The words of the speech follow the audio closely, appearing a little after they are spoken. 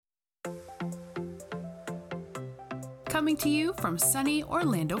Coming to you from sunny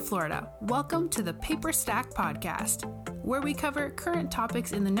Orlando, Florida, welcome to the Paper Stack Podcast, where we cover current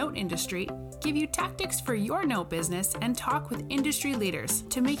topics in the note industry, give you tactics for your note business, and talk with industry leaders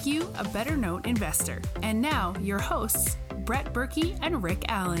to make you a better note investor. And now, your hosts, Brett Berkey and Rick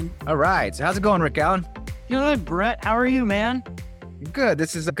Allen. All right. So how's it going, Rick Allen? Good, Brett. How are you, man? Good.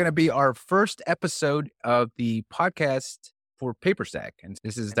 This is going to be our first episode of the podcast for PaperStack, and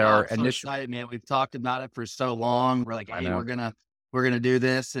this is our initial. Excited, man. We've talked about it for so long. We're like, hey, we're gonna do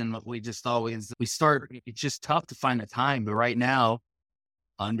this, and we just always start. It's just tough to find the time, but right now,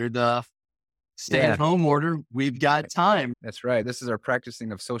 under the stay-at-home order, we've got time. That's right. This is our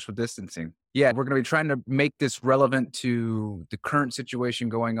practicing of social distancing. Yeah, we're going to be trying to make this relevant to the current situation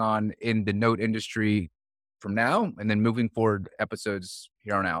going on in the note industry from now, and then moving forward episodes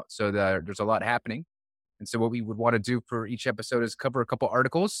here on out. So there's a lot happening. And so what we would want to do for each episode is cover a couple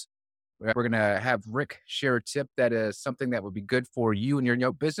articles. We're going to have Rick share a tip that is something that would be good for you and your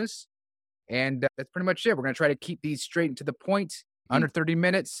note business. And that's pretty much it. We're going to try to keep these straight and to the point, under 30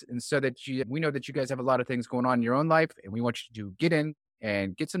 minutes. And so that we know that you guys have a lot of things going on in your own life. And we want you to get in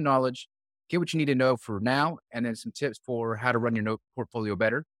and get some knowledge, get what you need to know for now, and then some tips for how to run your note portfolio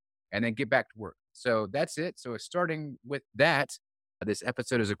better, and then get back to work. So that's it. So starting with that, this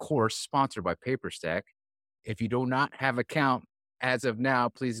episode is, of course, sponsored by PaperStack. If you do not have an account as of now,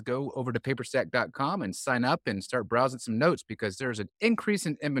 please go over to paperstack.com and sign up and start browsing some notes, because there's an increase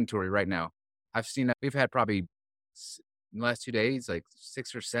in inventory right now. I've seen we've had probably in the last 2 days, like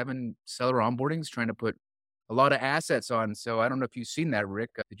 6 or 7 seller onboardings trying to put a lot of assets on. So I don't know if you've seen that,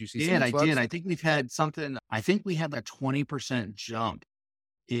 Rick. Did you see? Yeah, I did. I think we've had something. I think we had a 20% jump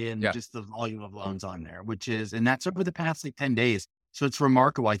in just the volume of loans on there, and that's over the past 10 days. So it's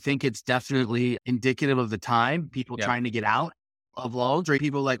remarkable. I think it's definitely indicative of the time, people trying to get out of loans, or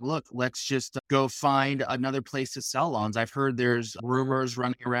people like, look, let's just go find another place to sell loans. I've heard there's rumors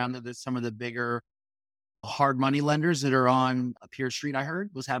running around that some of the bigger hard money lenders that are on Pier Street, I heard,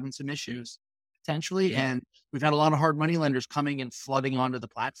 was having some issues potentially. And we've had a lot of hard money lenders coming and flooding onto the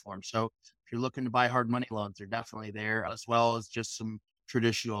platform. So if you're looking to buy hard money loans, they're definitely there, as well as just some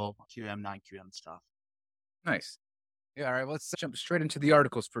traditional QM, non-QM stuff. Nice. Yeah, all right, let's jump straight into the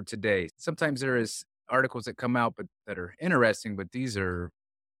articles for today. Sometimes there is articles that come out that are interesting, but these are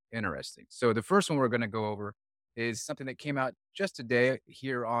interesting. So the first one we're going to go over is something that came out just today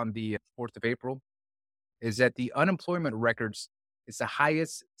here on the 4th of April, is that the unemployment records is the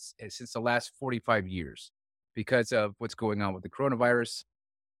highest since the last 45 years because of what's going on with the coronavirus.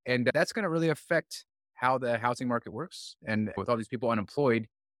 And that's going to really affect how the housing market works. And with all these people unemployed,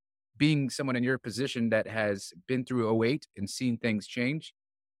 being someone in your position that has been through 2008 and seen things change,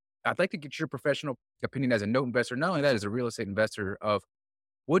 I'd like to get your professional opinion as a note investor, not only that, as a real estate investor, of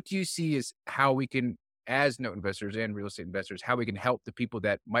what do you see is how we can, as note investors and real estate investors, how we can help the people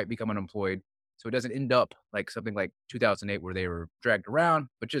that might become unemployed so it doesn't end up like something like 2008 where they were dragged around,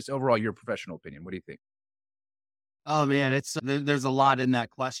 but just overall your professional opinion. What do you think? Oh, man, there's a lot in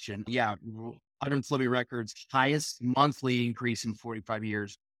that question. Yeah, unemployment records, highest monthly increase in 45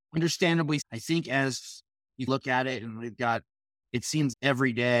 years. Understandably, I think as you look at it, and it seems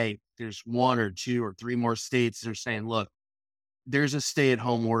every day there's 1 or 2 or 3 more states that are saying, look, there's a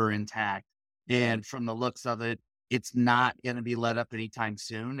stay-at-home order intact. And from the looks of it, it's not going to be let up anytime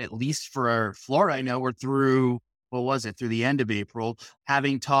soon. At least for Florida, I know we're through the end of April.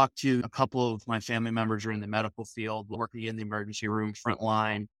 Having talked to a couple of my family members who are in the medical field, working in the emergency room front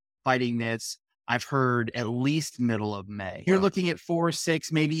line, fighting this, I've heard at least middle of May. You're looking at 4,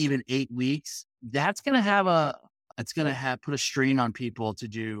 6, maybe even 8 weeks. That's going to put a strain on people to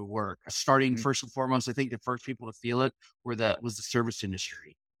do work. Starting first and foremost, I think the first people to feel it was the service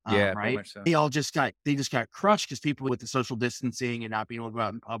industry. Right. So. They just got crushed because people with the social distancing and not being able to go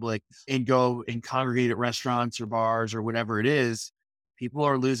out in public and go and congregate at restaurants or bars or whatever it is, people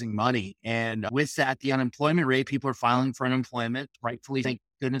are losing money. And with that, the unemployment rate, people are filing for unemployment. Rightfully, thank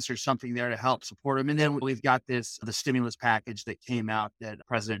goodness there's something there to help support them. And then we've got the stimulus package that came out that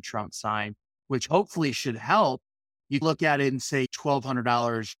President Trump signed, which hopefully should help. You look at it and say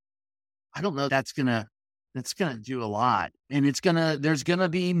 $1,200. I don't know. That's going to do a lot. And there's going to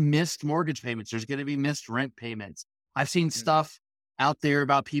be missed mortgage payments. There's going to be missed rent payments. I've seen stuff out there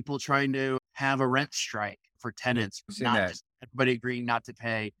about people trying to have a rent strike for tenants, everybody agreeing not to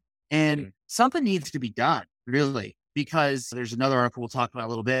pay. And something needs to be done, really, because there's another article we'll talk about a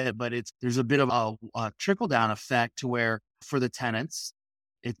little bit, but there's a bit of a trickle down effect to where for the tenants,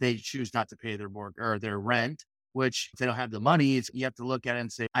 if they choose not to pay their mortgage or their rent, which if they don't have the money, you have to look at it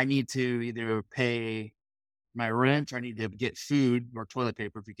and say, I need to either pay my rent, or I need to get food or toilet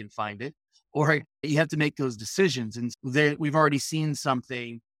paper if you can find it. Or you have to make those decisions. And we've already seen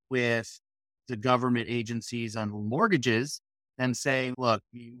something with the government agencies on mortgages and saying, look,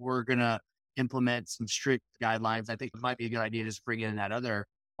 we're going to implement some strict guidelines. I think it might be a good idea to just bring in that other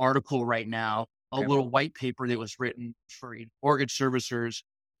article right now, a little white paper that was written for mortgage servicers.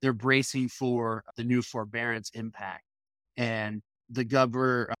 They're bracing for the new forbearance impact. And the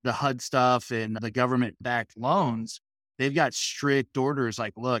HUD stuff and the government-backed loans, they've got strict orders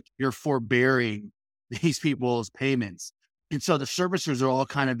like, look, you're forbearing these people's payments. And so the servicers are all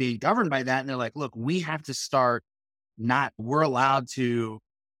kind of being governed by that. And they're like, look, we have to start we're allowed to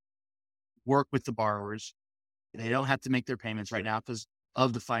work with the borrowers. They don't have to make their payments right now because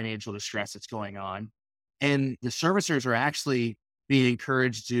of the financial distress that's going on. And the servicers are actually being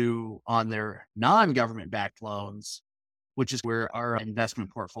encouraged to, on their non-government backed loans, which is where our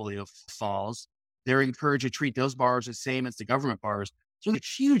investment portfolio falls, they're encouraged to treat those borrowers the same as the government borrowers. So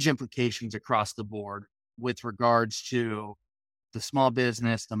there's huge implications across the board with regards to the small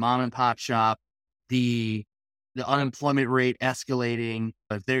business, the mom and pop shop, the unemployment rate escalating.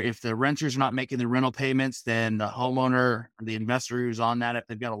 If the renters are not making the rental payments, then the homeowner or the investor who's on that, if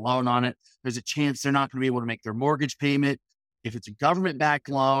they've got a loan on it, there's a chance they're not going to be able to make their mortgage payment. If it's a government-backed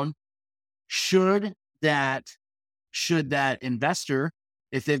loan, should that investor,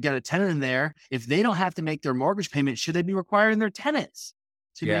 if they've got a tenant in there, if they don't have to make their mortgage payment, should they be requiring their tenants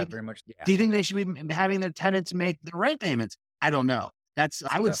to make? Very much. Yeah. Do you think they should be having their tenants make the rent payments? I don't know.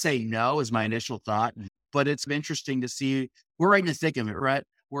 I would say no is my initial thought, but it's interesting to see. We're right in the thick of it, right?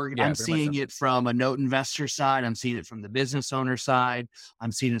 I'm seeing it from a note investor side. I'm seeing it from the business owner side.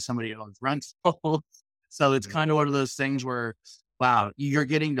 I'm seeing it as somebody who owns rentals. So it's kind of one of those things where, wow, you're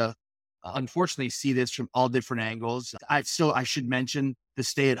getting to unfortunately see this from all different angles. I should mention the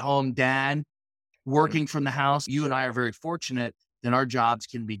stay-at-home dad working from the house. You and I are very fortunate that our jobs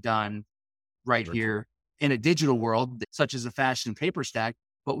can be done right here in a digital world, such as a fashion paper stack,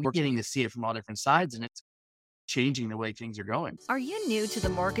 but we're getting to see it from all different sides, and it's changing the way things are going. Are you new to the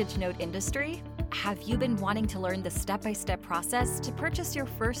mortgage note industry? Have you been wanting to learn the step-by-step process to purchase your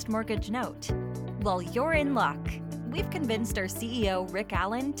first mortgage note? Well, you're in luck. We've convinced our CEO, Rick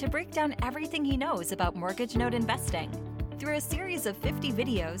Allen, to break down everything he knows about mortgage note investing. Through a series of 50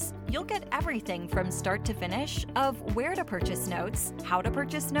 videos, you'll get everything from start to finish of where to purchase notes, how to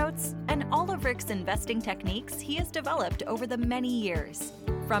purchase notes, and all of Rick's investing techniques he has developed over the many years.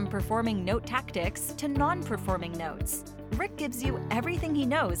 From performing note tactics to non-performing notes, Rick gives you everything he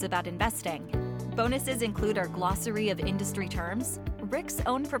knows about investing. Bonuses include our glossary of industry terms, Rick's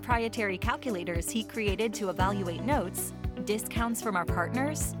own proprietary calculators he created to evaluate notes, discounts from our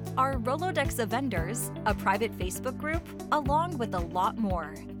partners, our Rolodex of vendors, a private Facebook group, along with a lot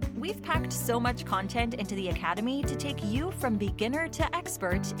more. We've packed so much content into the Academy to take you from beginner to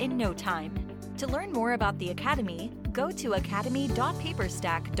expert in no time. To learn more about the Academy, go to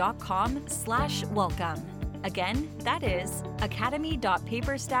academy.paperstack.com/welcome. Again, that is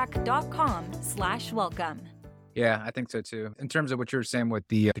academy.paperstack.com/welcome. Yeah, I think so too. In terms of what you're saying with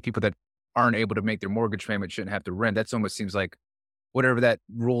the people that aren't able to make their mortgage payment shouldn't have to rent. That's almost seems like whatever that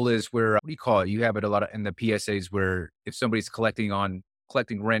rule is where, what do you call it? You have it a lot in the PSAs where if somebody's collecting rent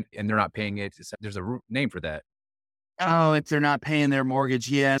and they're not paying it, there's a name for that. Oh, if they're not paying their mortgage,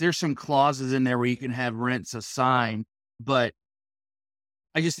 yeah. There's some clauses in there where you can have rents assigned, but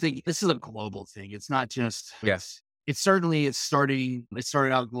I just think this is a global thing. It's not just, yes. It started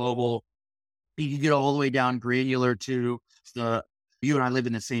out global. You can get all the way down granular to you and I live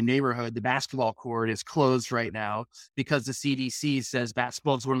in the same neighborhood. The basketball court is closed right now because the CDC says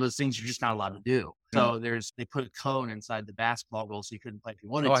basketball is one of those things you're just not allowed to do. So they put a cone inside the basketball goal so you couldn't play if you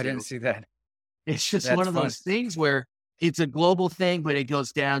wanted to. Oh, I didn't see that. It's just one of those things where it's a global thing, but it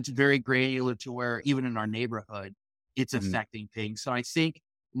goes down to very granular to where even in our neighborhood, it's affecting things. So I think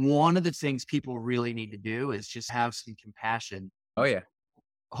one of the things people really need to do is just have some compassion. Oh, yeah.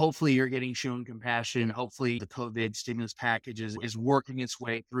 Hopefully you're getting shown compassion. Hopefully the COVID stimulus package is working its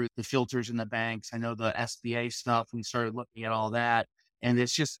way through the filters in the banks. I know the SBA stuff, we started looking at all that, and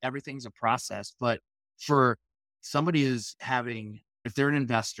it's just, everything's a process. But for somebody if they're an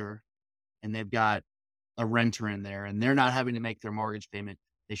investor and they've got a renter in there and they're not having to make their mortgage payment,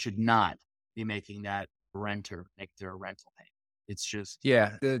 they should not be making that renter make their rental payment. It's just.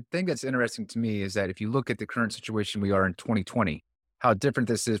 Yeah. The thing that's interesting to me is that if you look at the current situation we are in 2020, how different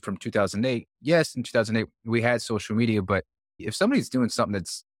this is from 2008. Yes, in 2008, we had social media, but if somebody's doing something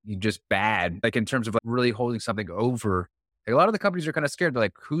that's just bad, like in terms of really holding something over, a lot of the companies are kind of scared. They're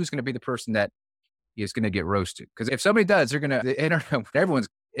like, who's going to be the person that is going to get roasted? Because if somebody does, everyone's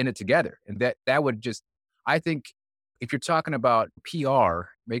in it together. And that would just I think if you're talking about PR,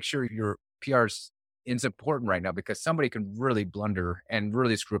 make sure your PR is important right now because somebody can really blunder and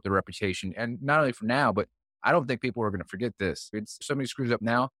really screw up their reputation. And not only for now, but I don't think people are going to forget this. It's somebody screws up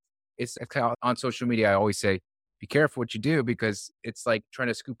now. It's kind of on social media. I always say, be careful what you do because it's like trying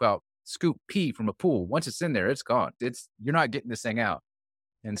to scoop pee from a pool. Once it's in there, it's gone. You're not getting this thing out.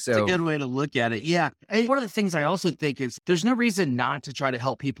 And It's a good way to look at it. Yeah. And one of the things I also think is there's no reason not to try to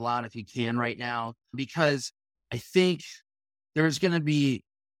help people out if you can right now, because I think there's going to be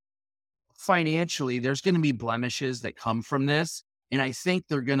financially, there's going to be blemishes that come from this. And I think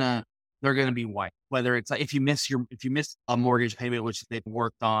they're going to be white, whether it's like, if you miss a mortgage payment, which they've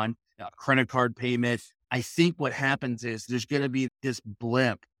worked on, a credit card payment, I think what happens is there's going to be this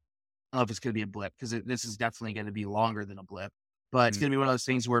blip. I don't know if it's going to be a blip because this is definitely going to be longer than a blip. But it's going to be one of those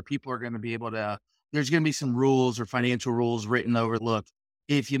things where people are going to be able to, there's going to be some rules or financial rules written over. Look,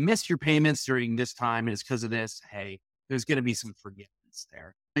 if you miss your payments during this time and it's because of this, hey, there's going to be some forgiveness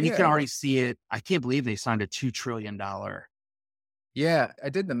there. And you can already see it. I can't believe they signed a $2 trillion. Yeah, I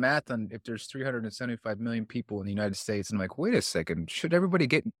did the math on if there's 375 million people in the United States. And I'm like, wait a second, should everybody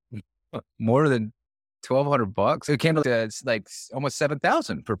get more than $1,200? It came to it's like almost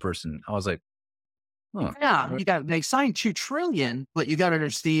 7,000 per person. I was like, huh. Yeah, they signed $2 trillion, but you got to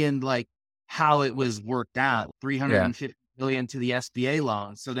understand like how it was worked out. $350 million to the SBA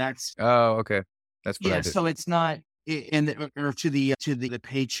loan. So that's okay. That's what I did. So it's not or to the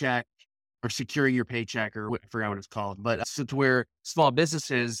paycheck or securing your paycheck or I forgot what it's called, but so to where small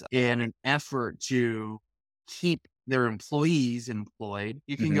businesses in an effort to keep their employees employed,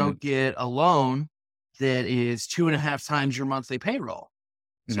 you can go get a loan that is 2.5 times your monthly payroll.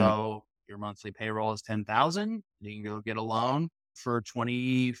 So your monthly payroll is 10,000. You can go get a loan for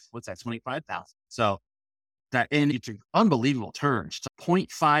 25,000. So and it's unbelievable terms. It's a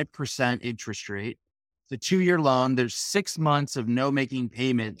 0.5% interest rate. It's a 2-year loan. There's 6 months of no making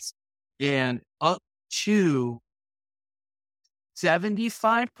payments and up to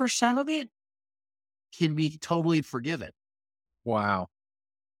 75% of it can be totally forgiven. Wow.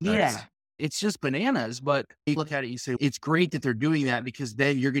 Yeah. Nice. It's just bananas, but you look at it, you say, it's great that they're doing that because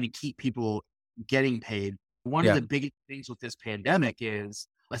then you're going to keep people getting paid. One of the biggest things with this pandemic is,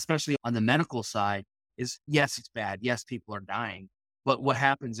 especially on the medical side, is yes, it's bad. Yes, people are dying. But what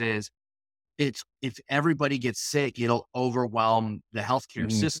happens is if everybody gets sick, it'll overwhelm the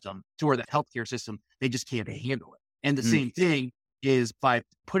healthcare system to where the healthcare system, they just can't handle it. And the same thing is by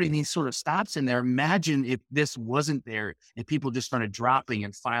putting these sort of stops in there. Imagine if this wasn't there and people just started dropping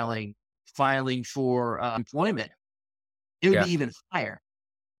and filing for employment, it would be even higher.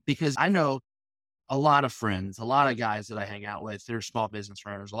 Because I know a lot of friends, a lot of guys that I hang out with, they're small business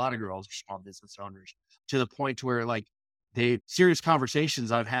owners. A lot of girls are small business owners to the point where like serious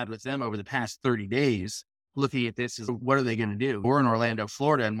conversations I've had with them over the past 30 days, looking at this is what are they going to do? We're in Orlando,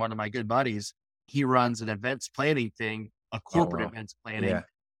 Florida, and one of my good buddies, he runs an events planning thing, a corporate events planning. Yeah.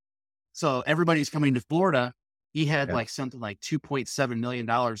 So everybody's coming to Florida. He had like something like $2.7 million in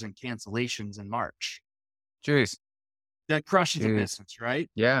cancellations in March. Jeez. That crushes a business, right?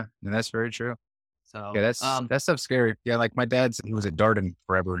 Yeah. And that's very true. So yeah, that stuff's scary. Yeah. Like my dad's, he was at Darden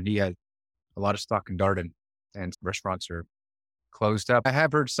forever and he had a lot of stock in Darden and restaurants are closed up. I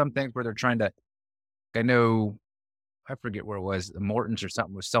have heard some things where they're trying to, I know, I forget where it was, the Morton's or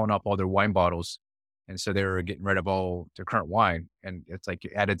something was selling off all their wine bottles. And so they were getting rid of all their current wine and it's like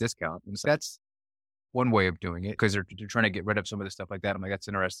at a discount. And so that's one way of doing it because they're trying to get rid of some of the stuff like that. I'm like, that's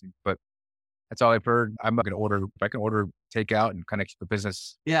interesting, but that's all I've heard. I'm not going to order, if I can order takeout and kind of keep the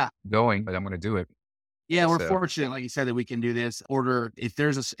business going, but I'm going to do it. Yeah, we're fortunate, like you said, that we can do this. Order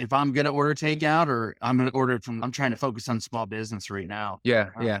if I'm going to order takeout or I'm going to order it from. I'm trying to focus on small business right now. Yeah,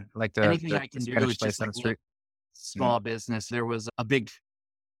 like anything I can do is just like small business. There was a big.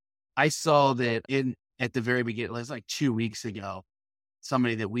 I saw that at the very beginning. It was like 2 weeks ago.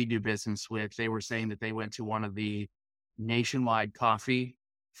 Somebody that we do business with, they were saying that they went to one of the nationwide coffee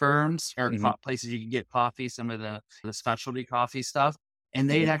firms or places you can get coffee, some of the specialty coffee stuff, and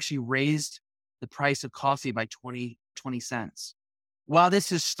they'd actually raised the price of coffee by 20 cents. While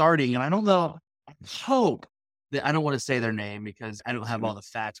this is starting, and I don't know, I hope that I don't want to say their name because I don't have all the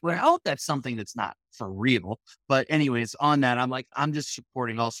facts, but I hope that's something that's not for real. But anyways, on that, I'm just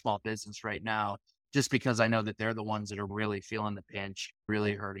supporting all small business right now, just because I know that they're the ones that are really feeling the pinch,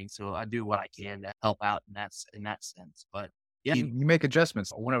 really hurting. So I do what I can to help out in that sense. But yeah, you make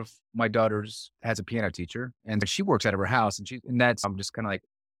adjustments. One of my daughters has a piano teacher and she works out of her house and I'm just kind of like,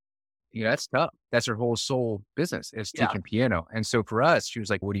 that's tough. That's her whole sole business is teaching piano. And so for us, she was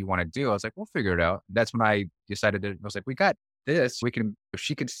like, what do you want to do? I was like, we'll figure it out. That's when I decided I was like, we got this. If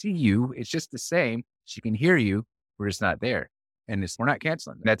she can see you, it's just the same. She can hear you. We're just not there. And we're not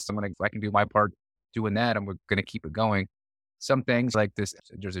canceling. That's someone, if I can do my part doing that, I'm going to keep it going. Some things like this,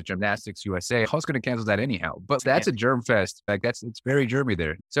 there's a Gymnastics USA. I was going to cancel that anyhow, but that's a germ fest. Like it's very germy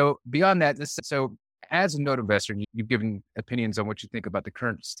there. So beyond that, so as a note investor, you've given opinions on what you think about the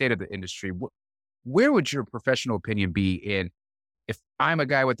current state of the industry. Where would your professional opinion be in if I'm a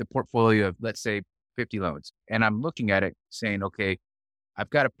guy with a portfolio of, let's say, 50 loans, and I'm looking at it saying, okay, I've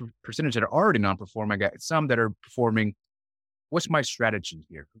got a percentage that are already non-performing. I got some that are performing. What's my strategy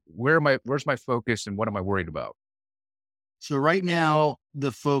here? Where's my focus and what am I worried about? So right now,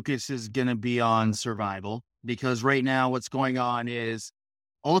 the focus is going to be on survival, because right now what's going on is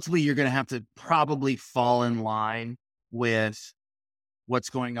ultimately you're going to have to probably fall in line with what's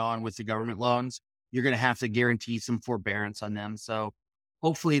going on with the government loans. You're going to have to guarantee some forbearance on them. So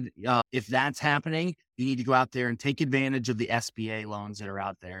hopefully, if that's happening, you need to go out there and take advantage of the SBA loans that are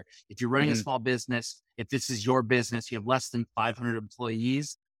out there. If you're running a small business, if this is your business, you have less than 500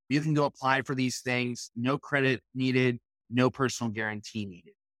 employees, you can go apply for these things. No credit needed, no personal guarantee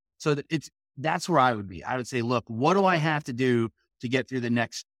needed. So that's where I would be. I would say, look, what do I have to do to get through the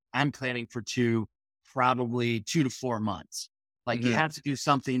next, I'm planning for probably 2 to 4 months. Like you have to do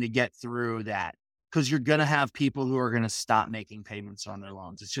something to get through that, because you're going to have people who are going to stop making payments on their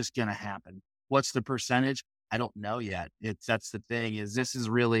loans. It's just going to happen. What's the percentage? I don't know yet. That's the thing, is this is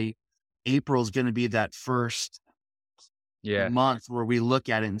really, April's going to be that first month where we look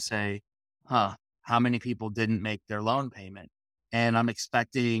at it and say, how many people didn't make their loan payment? And I'm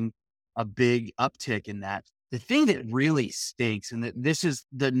expecting a big uptick in that. The thing that really stinks, and that this is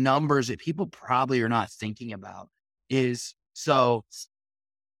the numbers that people probably are not thinking about, is so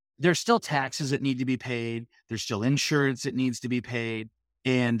there's still taxes that need to be paid. There's still insurance that needs to be paid.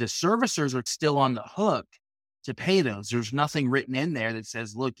 And the servicers are still on the hook to pay those. There's nothing written in there that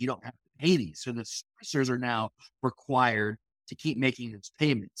says, look, you don't have to pay these. So the servicers are now required to keep making those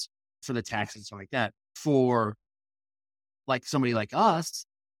payments for the taxes and stuff like that. For like somebody like us,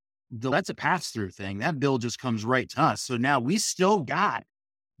 that's a pass-through thing. That bill just comes right to us. So now we still got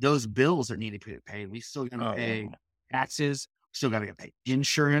those bills that need to be paid. We still got to pay taxes. Still got to get paid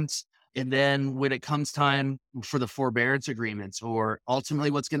insurance. And then when it comes time for the forbearance agreements, or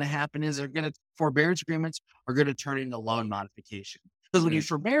ultimately what's going to happen is forbearance agreements are going to turn into loan modification. Because when you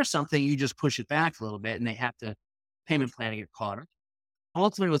forbear something, you just push it back a little bit and they have to payment plan to get caught up.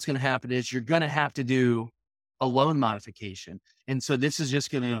 Ultimately, what's going to happen is you're going to have to do a loan modification. And so this is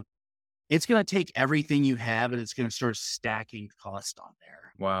just it's going to take everything you have and it's going to start stacking cost on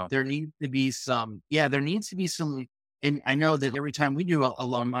there. Wow. There needs to be some. And I know that every time we do a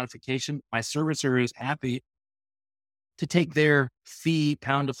loan modification, my servicer is happy to take their fee,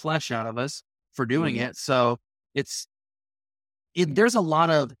 pound of flesh out of us for doing it. So there's a lot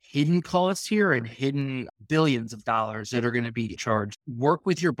of hidden costs here and hidden billions of dollars that are going to be charged. Work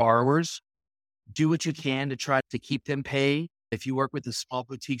with your borrowers, do what you can to try to keep them paid. If you work with a small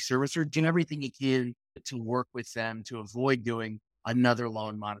boutique servicer, do everything you can to work with them to avoid doing another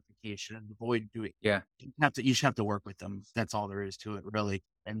loan modification and avoid doing. Yeah. You should have to work with them. That's all there is to it, really.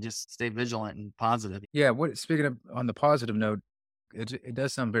 And just stay vigilant and positive. Yeah. Speaking of on the positive note, it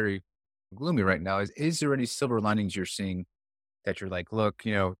does sound very gloomy right now. Is there any silver linings you're seeing that you're like, look,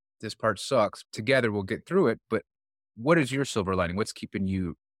 this part sucks. Together we'll get through it. But what is your silver lining? What's keeping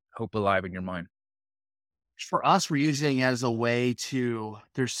you hope alive in your mind? For us, we're using it as a way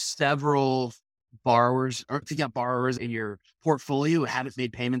there's several borrowers, or if you got borrowers in your portfolio who haven't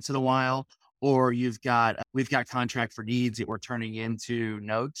made payments in a while, or we've got contract for deeds that we're turning into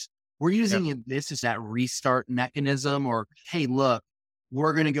notes. We're using this as that restart mechanism, or, hey, look,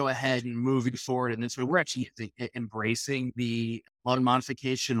 we're going to go ahead and move it forward in this way. We're actually embracing the loan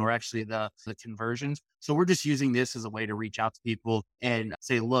modification, or actually the conversions. So we're just using this as a way to reach out to people and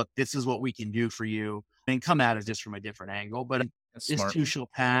say, look, this is what we can do for you, and come at it just from a different angle. But this too shall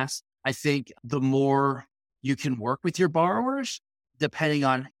pass. I think the more you can work with your borrowers, depending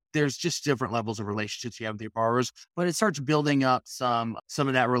on, there's just different levels of relationships you have with your borrowers, but it starts building up some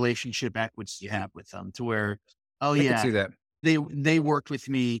of that relationship equity you have with them, to where, I can see that. They worked with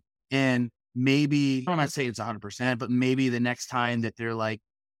me, and maybe, I'm not saying it's 100%, but maybe the next time that they're like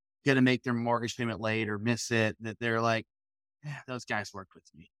going to make their mortgage payment late or miss it, that they're like, those guys worked with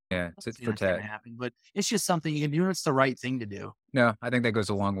me. Yeah, it's for that. Happen, but it's just something you can do. It's the right thing to do. No, I think that goes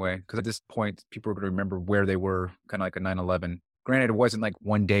a long way, because at this point, people are going to remember where they were, kind of like a 9/11. Granted, it wasn't like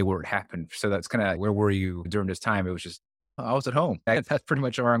one day where it happened. So that's kind of, where were you during this time? It was just, I was at home. That's pretty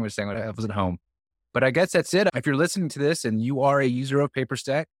much all I'm going to say. I was at home. But I guess that's it. If you're listening to this and you are a user of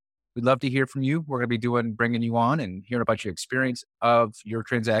PaperStack, We'd love to hear from you. We're going to be bringing you on and hearing about your experience of your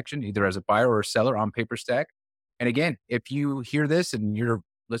transaction, either as a buyer or a seller on PaperStack. And again, if you hear this and you're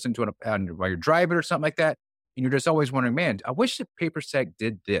listening to it while you're driving or something like that, and you're just always wondering, man, I wish that PaperStack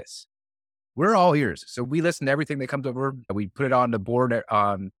did this. We're all ears. So we listen to everything that comes over. We put it on the board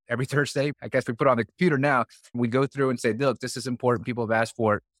every Thursday. I guess we put it on the computer now. We go through and say, look, this is important. People have asked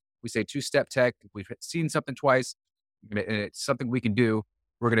for it. We say two-step tech. We've seen something twice and it's something we can do.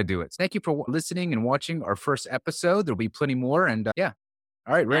 We're going to do it. Thank you for listening and watching our first episode. There'll be plenty more. And yeah.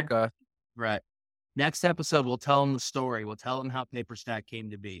 All right, Rick. Right. Next episode, we'll tell them the story. We'll tell them how PaperStack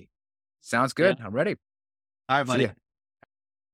came to be. Sounds good. Yeah. I'm ready. All right, buddy.